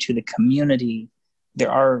going to the community, there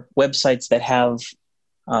are websites that have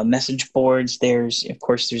message boards. There's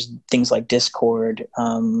things like Discord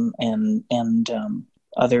and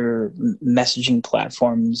other messaging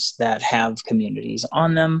platforms that have communities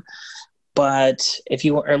on them. But if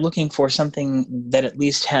you are looking for something that at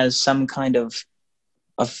least has some kind of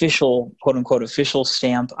official, quote unquote, official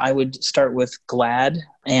stamp, I would start with GLAAD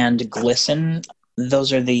and GLSEN.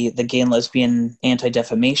 Those are the Gay and Lesbian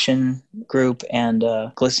Anti-Defamation Group, and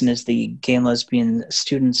GLSEN is the Gay and Lesbian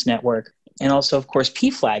Students Network. And also, of course,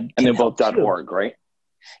 PFLAG. And they're both .org, right?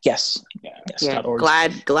 Yes. Yeah. Yes, .org.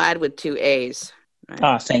 GLAAD with 2 A's.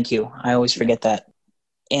 Right. Thank you. I always forget that.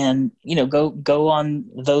 And, go on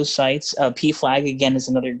those sites. PFLAG, again, is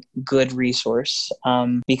another good resource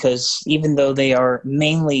because even though they are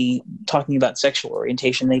mainly talking about sexual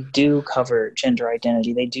orientation, they do cover gender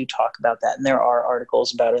identity. They do talk about that. And there are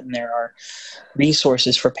articles about it, and there are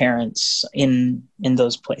resources for parents in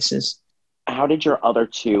those places. How did your other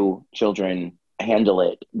two children handle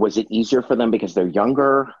it? Was it easier for them because they're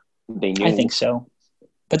younger? They knew? I think so.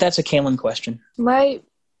 But that's a Kaylin question. My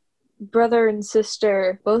brother and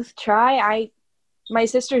sister both try. My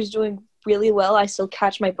sister's doing really well. I still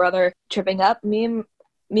catch my brother tripping up. Me and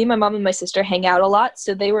my mom and my sister hang out a lot,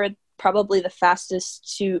 so they were probably the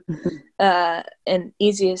fastest to and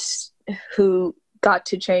easiest who got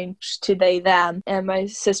to change to they, them. And my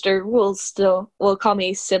sister will call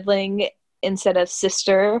me sibling instead of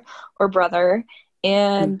sister or brother.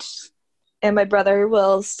 And my brother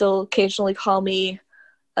will still occasionally call me,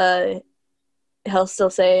 he'll still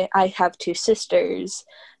say, I have two sisters.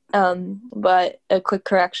 But a quick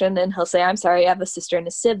correction, and he'll say, I'm sorry, I have a sister and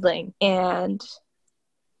a sibling. And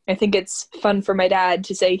I think it's fun for my dad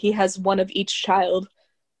to say he has one of each child.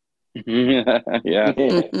 Yeah.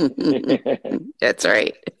 That's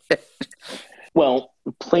right. Well,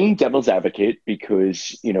 playing devil's advocate,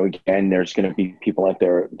 because, again, there's going to be people out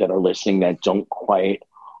there that are listening that don't quite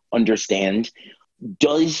understand.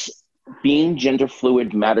 Does being gender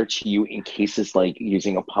fluid matter to you in cases like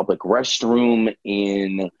using a public restroom,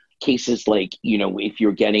 in cases like, if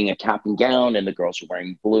you're getting a cap and gown and the girls are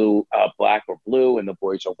wearing black or blue, and the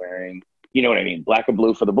boys are wearing, black or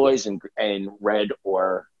blue for the boys and red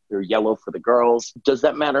or yellow for the girls? Does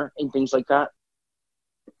that matter in things like that?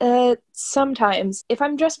 Sometimes. If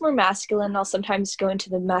I'm dressed more masculine, I'll sometimes go into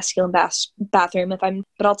the masculine bathroom.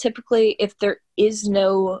 But I'll typically, if there is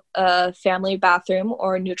no family bathroom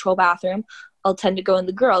or neutral bathroom, I'll tend to go in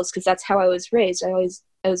the girls, because that's how I was raised. I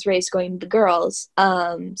was raised going to the girls.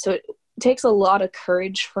 So it takes a lot of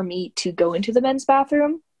courage for me to go into the men's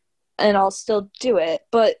bathroom, and I'll still do it.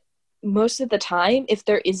 But most of the time, if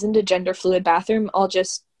there isn't a gender fluid bathroom, I'll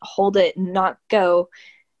just hold it and not go.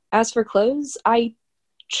 As for clothes, I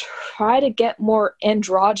try to get more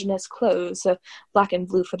androgynous clothes, so black and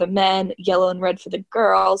blue for the men, yellow and red for the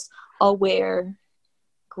girls. I'll wear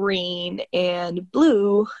green and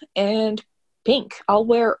blue and pink. I'll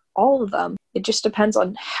wear all of them. It just depends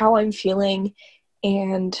on how I'm feeling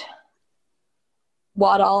and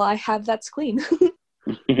what all I have that's clean.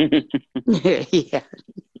 Yeah.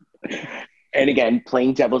 And again,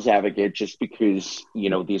 playing devil's advocate, just because,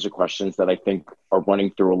 these are questions that I think are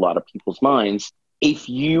running through a lot of people's minds. If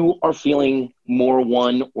you are feeling more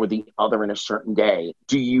one or the other in a certain day,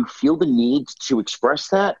 do you feel the need to express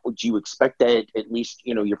that? Or do you expect that at least,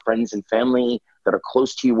 your friends and family that are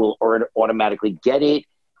close to you will automatically get it?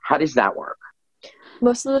 How does that work?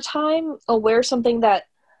 Most of the time, I'll wear something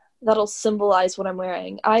that'll symbolize what I'm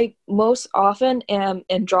wearing. I most often am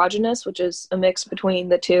androgynous, which is a mix between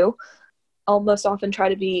the two. I'll most often try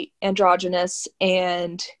to be androgynous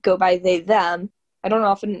and go by they, them. I don't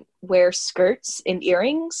often wear skirts and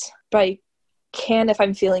earrings, but I can if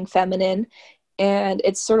I'm feeling feminine. And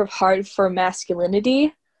it's sort of hard for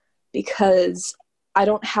masculinity because I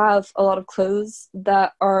don't have a lot of clothes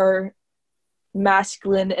that are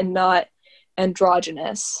masculine and not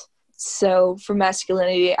androgynous. So for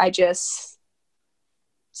masculinity, I just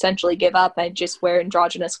essentially give up. I just wear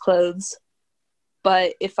androgynous clothes.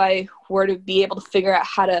 But if I were to be able to figure out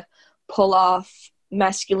how to pull off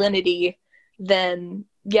masculinity, then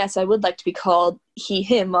yes, I would like to be called he,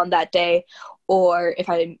 him on that day. Or if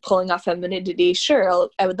I'm pulling off femininity, sure,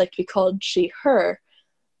 I would like to be called she, her.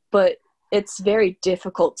 But it's very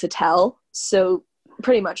difficult to tell. So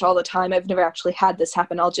pretty much all the time, I've never actually had this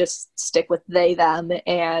happen. I'll just stick with they, them,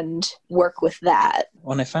 and work with that.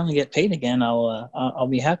 When I finally get paid again, I'll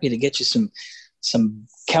be happy to get you some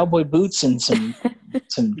cowboy boots and some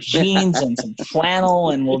jeans and some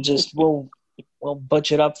flannel, and we'll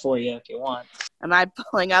butch it up for you if you want. Am I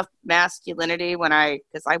pulling up masculinity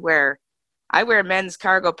because I wear men's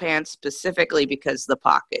cargo pants specifically because the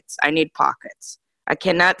pockets. I need pockets. I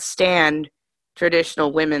cannot stand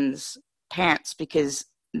traditional women's pants because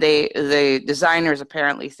the designers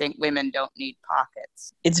apparently think women don't need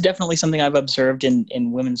pockets. It's definitely something I've observed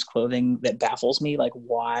in women's clothing that baffles me. Like,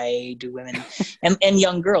 why do women and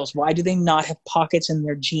young girls, why do they not have pockets in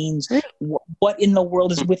their jeans? What in the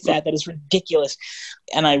world is with that? That is ridiculous.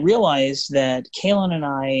 And I realized that Kaylin and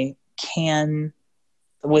I can,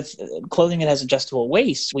 with clothing that has adjustable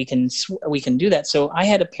waist, we can do that. So I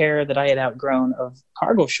had a pair that I had outgrown of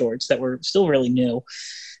cargo shorts that were still really new.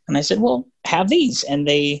 And I said, well, have these. And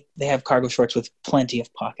they have cargo shorts with plenty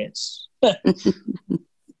of pockets.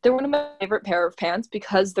 They're one of my favorite pair of pants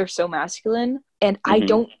because they're so masculine. And I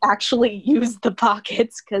don't actually use the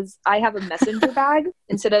pockets because I have a messenger bag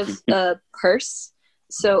instead of a purse.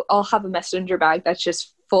 So I'll have a messenger bag that's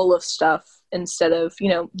just full of stuff instead of,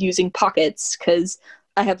 using pockets, because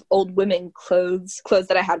I have old women clothes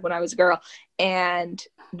that I had when I was a girl, and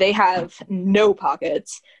they have no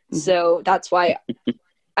pockets. So that's why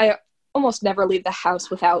I almost never leave the house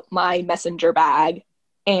without my messenger bag.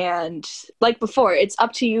 And like before, it's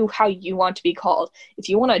up to you how you want to be called. If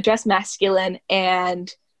you want to dress masculine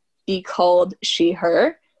and be called she,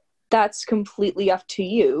 her, that's completely up to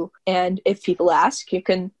you. And if people ask,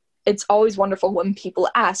 it's always wonderful when people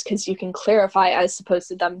ask, because you can clarify as opposed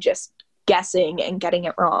to them just guessing and getting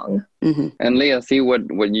it wrong. And Leah, see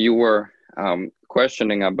what you were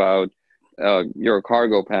questioning about your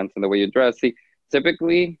cargo pants and the way you dress. See,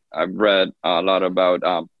 typically, I've read a lot about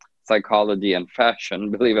psychology and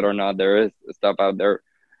fashion. Believe it or not, there is stuff out there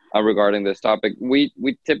regarding this topic. We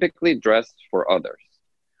typically dress for others.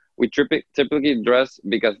 We typically dress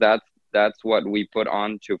because that's what we put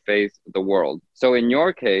on to face the world. So in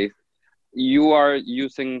your case, you are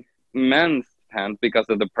using men's pants because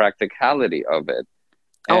of the practicality of it.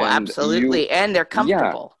 Oh, absolutely. And they're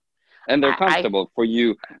comfortable. Yeah. And they're comfortable for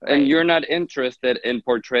you. Right. And you're not interested in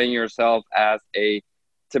portraying yourself as a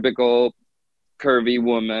typical curvy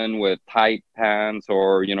woman with tight pants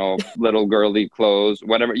or, little girly clothes,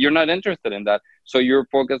 whatever. You're not interested in that. So you're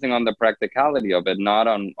focusing on the practicality of it, not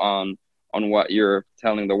on what you're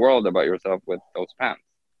telling the world about yourself with those pants.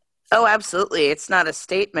 Oh, absolutely. It's not a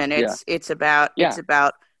statement. It's about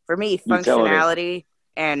for me, functionality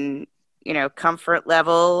and, comfort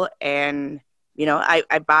level. And,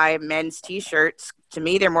 I buy men's t-shirts. To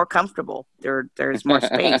me, they're more comfortable. There's more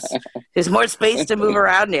space. There's more space to move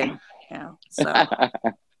around in. So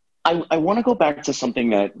I want to go back to something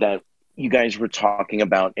that you guys were talking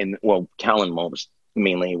about Callan most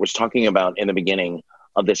mainly was talking about in the beginning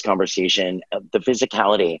of this conversation, the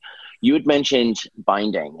physicality. You had mentioned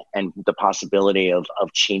binding and the possibility of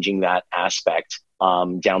changing that aspect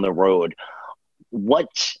down the road. What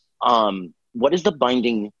does the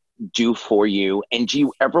binding do for you? And do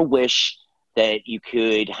you ever wish that you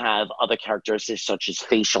could have other characteristics such as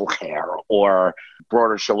facial hair or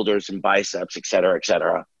broader shoulders and biceps, et cetera, et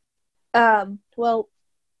cetera? Well,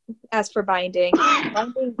 as for binding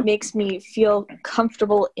makes me feel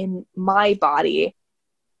comfortable in my body.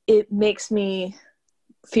 It makes me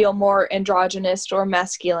feel more androgynous or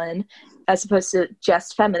masculine as opposed to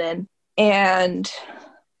just feminine. And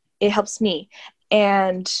it helps me.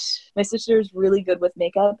 And my sister is really good with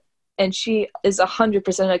makeup. And she is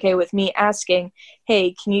 100% okay with me asking,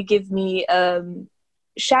 hey, can you give me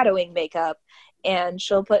shadowing makeup? And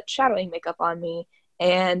she'll put shadowing makeup on me.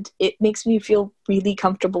 And it makes me feel really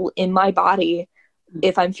comfortable in my body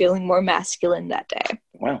if I'm feeling more masculine that day.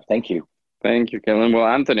 Wow, thank you. Thank you, Kaylin. Well,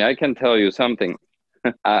 Anthony, I can tell you something.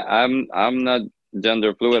 I'm not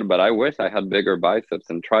gender fluid, but I wish I had bigger biceps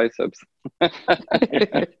and triceps.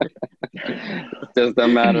 It's just a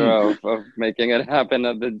matter of making it happen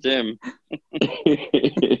at the gym.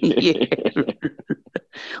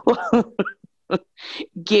 Well,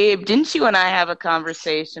 Gabe, didn't you and I have a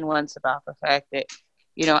conversation once about the fact that,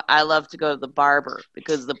 I love to go to the barber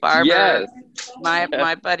because the barber, Yes.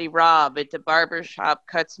 my buddy Rob at the barber shop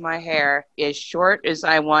cuts my hair as short as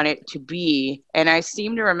I want it to be. And I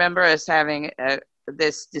seem to remember us having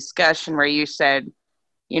this discussion where you said,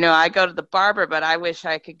 I go to the barber, but I wish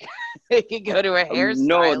I could, go to a hairstylist.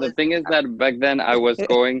 No, the thing is that back then I was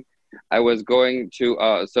going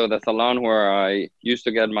to so the salon where I used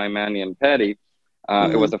to get my mani and pedi.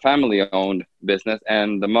 It was a family-owned business,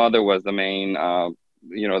 and the mother was the main,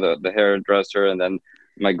 the hairdresser, and then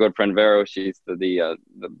my good friend Vero, she's the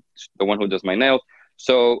one who does my nails.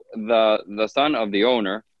 So the son of the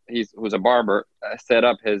owner, who's a barber, set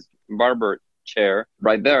up his barber chair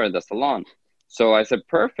right there at the salon. So I said,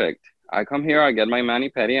 perfect. I come here, I get my mani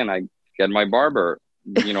pedi, and I get my barber,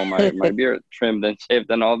 my beard trimmed and shaved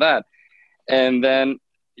and all that. And then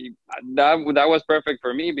that was perfect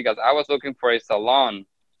for me because I was looking for a salon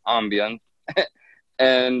ambience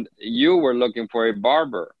and you were looking for a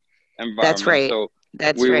barber environment. That's right. So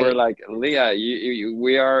That's we right. were like, Leah,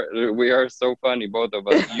 we are so funny, both of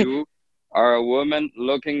us. You are a woman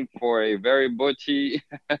looking for a very butchy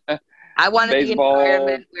I wanted the baseball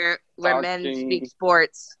environment where men speak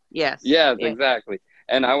sports. Yes. Yes, Yeah. exactly.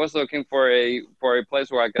 And I was looking for a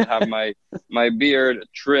place where I could have my beard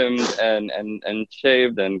trimmed and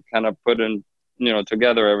shaved and kind of put in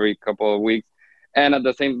together every couple of weeks. And at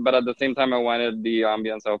the same time I wanted the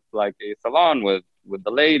ambience of like a salon with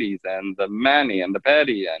the ladies and the mani and the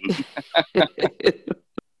pedi and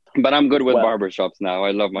but I'm good with barbershops now.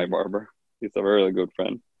 I love my barber. He's a really good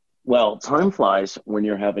friend. Well, time flies when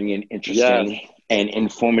you're having an interesting and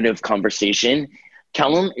informative conversation.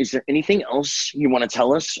 Callum, is there anything else you want to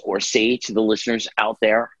tell us or say to the listeners out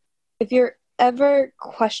there? If you're ever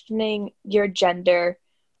questioning your gender,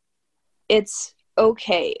 it's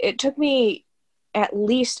okay. It took me at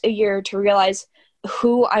least a year to realize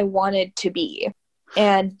who I wanted to be.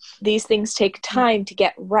 And these things take time to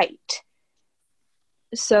get right.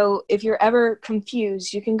 So if you're ever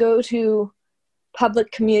confused, you can go to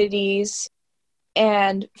public communities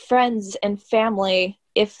and friends and family,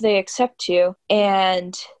 if they accept you,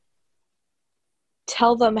 and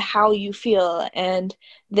tell them how you feel, and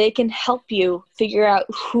they can help you figure out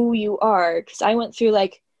who you are. Because I went through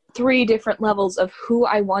like 3 different levels of who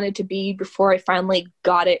I wanted to be before I finally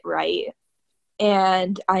got it right.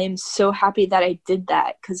 And I am so happy that I did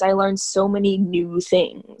that because I learned so many new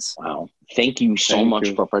things. Wow. Thank you so much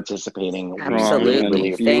for participating.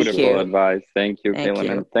 Absolutely. Beautiful advice. Thank you, Kaylin.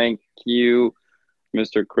 And thank you,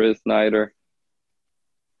 Mr. Chris Snyder.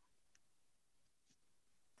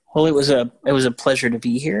 Well, it was a pleasure to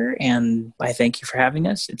be here, and I thank you for having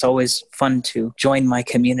us. It's always fun to join my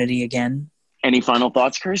community again. Any final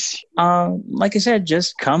thoughts, Chris? Like I said,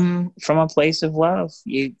 just come from a place of love.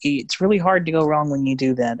 It's really hard to go wrong when you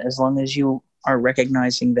do that, as long as you are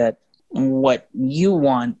recognizing that what you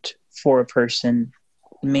want for a person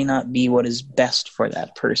may not be what is best for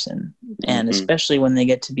that person. And especially when they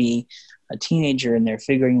get to be a teenager and they're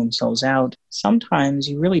figuring themselves out, sometimes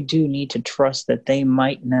you really do need to trust that they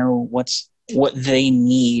might know what they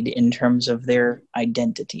need in terms of their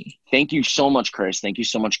identity. Thank you so much, Chris. Thank you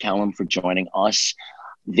so much, Callum, for joining us.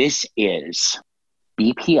 This is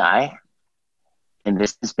BPI, and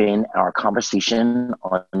this has been our conversation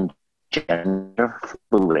on gender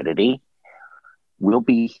fluidity. We'll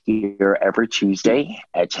be here every Tuesday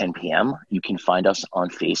at 10 p.m. You can find us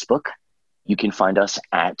on Facebook. You can find us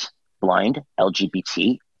at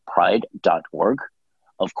blindlgbtpride.org.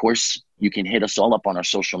 Of course, you can hit us all up on our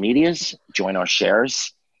social medias, join our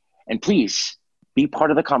shares, and please be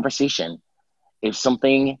part of the conversation. If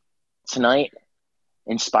something tonight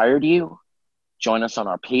inspired you, join us on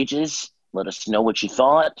our pages. Let us know what you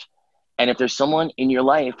thought. And if there's someone in your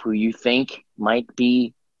life who you think might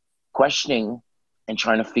be questioning and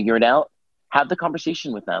trying to figure it out, have the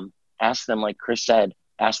conversation with them. Ask them, like Chris said,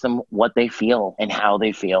 ask them what they feel and how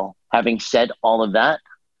they feel. Having said all of that,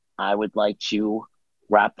 I would like to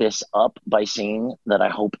wrap this up by saying that I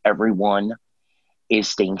hope everyone is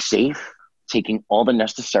staying safe, taking all the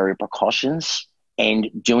necessary precautions, and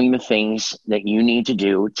doing the things that you need to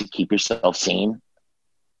do to keep yourself sane,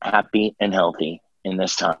 happy, and healthy in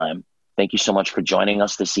this time. Thank you so much for joining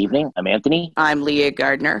us this evening. I'm Anthony. I'm Leah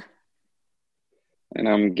Gardner. And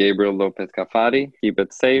I'm Gabriel Lopez Cafati. Keep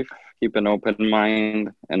it safe, keep an open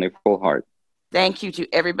mind, and a full heart. Thank you to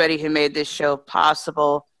everybody who made this show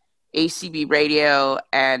possible. ACB Radio,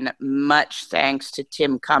 and much thanks to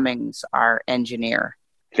Tim Cummings, our engineer.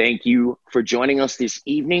 Thank you for joining us this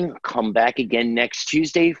evening. Come back again next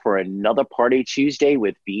Tuesday for another Party Tuesday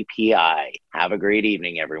with BPI. Have a great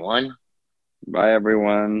evening, everyone. Bye,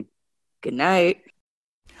 everyone. Good night.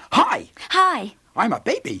 Hi. Hi. I'm a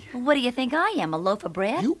baby. What do you think I am, a loaf of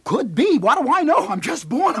bread? You could be. What do I know? I'm just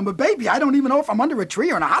born. I'm a baby. I don't even know if I'm under a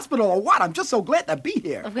tree or in a hospital or what. I'm just so glad to be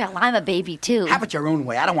here. Well, I'm a baby, too. Have it your own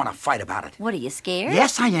way. I don't want to fight about it. What, are you scared?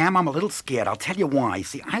 Yes, I am. I'm a little scared. I'll tell you why.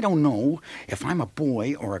 See, I don't know if I'm a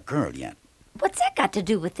boy or a girl yet. What's that got to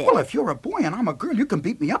do with it? Well, if you're a boy and I'm a girl, you can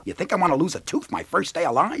beat me up. You think I want to lose a tooth my first day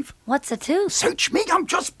alive? What's a tooth? Search me. I'm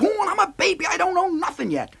just born. I'm a baby. I don't know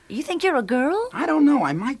nothing yet. You think you're a girl? I don't know.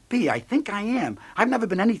 I might be. I think I am. I've never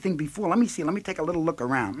been anything before. Let me see. Let me take a little look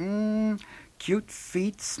around. Cute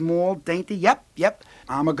feet, small, dainty. Yep.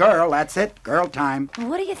 I'm a girl. That's it. Girl time.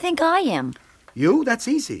 What do you think I am? You? That's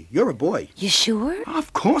easy. You're a boy. You sure?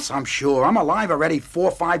 Of course I'm sure. I'm alive already 4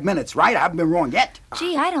 or 5 minutes, right? I haven't been wrong yet.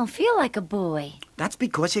 Gee, I don't feel like a boy. That's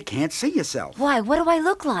because you can't see yourself. Why? What do I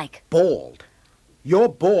look like? Bald. You're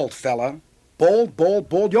bald, fella. Bald.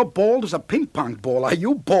 You're bald as a ping pong ball. Are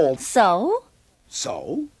you bald? So?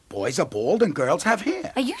 So? Boys are bald and girls have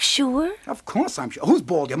hair. Are you sure? Of course I'm sure. Who's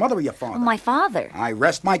bald, your mother or your father? My father. I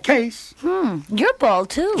rest my case. You're bald,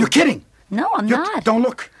 too. You're kidding. No, I'm not. Don't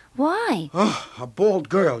look. Why? Oh, a bald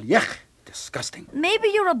girl. Yuck. Disgusting. Maybe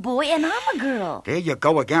you're a boy and I'm a girl. There you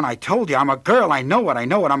go again. I told you I'm a girl. I know it.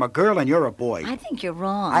 I'm a girl and you're a boy. I think you're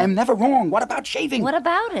wrong. I am never wrong. What about shaving? What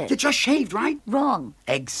about it? You just shaved, right? Wrong.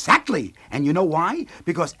 Exactly. And you know why?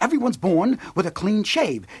 Because everyone's born with a clean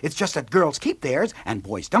shave. It's just that girls keep theirs and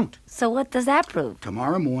boys don't. So what does that prove?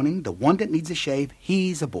 Tomorrow morning, the one that needs a shave,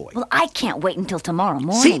 he's a boy. Well, I can't wait until tomorrow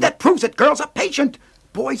morning. See, that proves it. Girls are patient.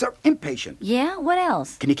 Boys are impatient. Yeah? What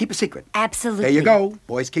else? Can you keep a secret? Absolutely. There you go.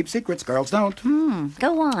 Boys keep secrets. Girls don't.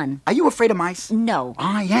 Go on. Are you afraid of mice? No.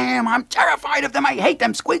 I am. I'm terrified of them. I hate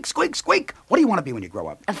them. Squeak, squeak, squeak. What do you want to be when you grow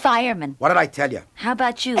up? A fireman. What did I tell you? How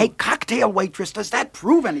about you? A cocktail waitress. Does that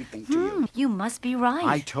prove anything to you? You must be right.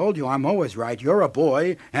 I told you I'm always right. You're a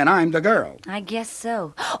boy, and I'm the girl. I guess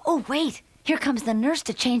so. Oh, wait. Here comes the nurse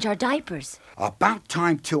to change our diapers. About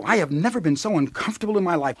time, too. I have never been so uncomfortable in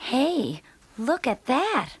my life. Hey, look at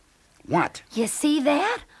that. What? You see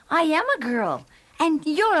that? I am a girl, and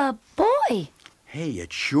you're a boy. Hey,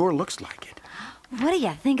 it sure looks like it. What do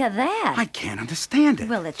you think of that? I can't understand it.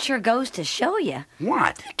 Well, it sure goes to show you.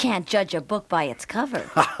 What? You can't judge a book by its cover.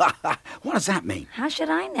 What does that mean? How should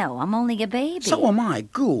I know? I'm only a baby. So am I.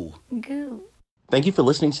 Goo. Goo. Thank you for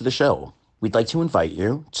listening to the show. We'd like to invite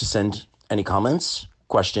you to send any comments,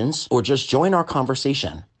 questions, or just join our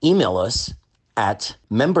conversation. Email us at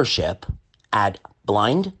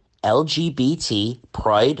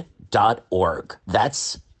membership@blindlgbtpride.org.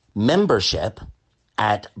 That's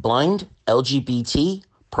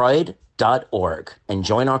membership@blindlgbtpride.org and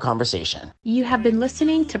join our conversation. You have been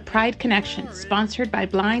listening to Pride Connection, sponsored by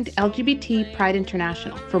Blind LGBT Pride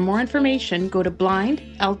International. For more information, go to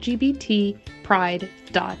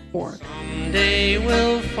blindlgbtpride.org. Someday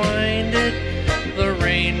we'll find it, the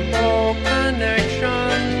rainbow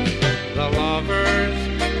connection, the lovers,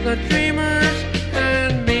 the dreamers,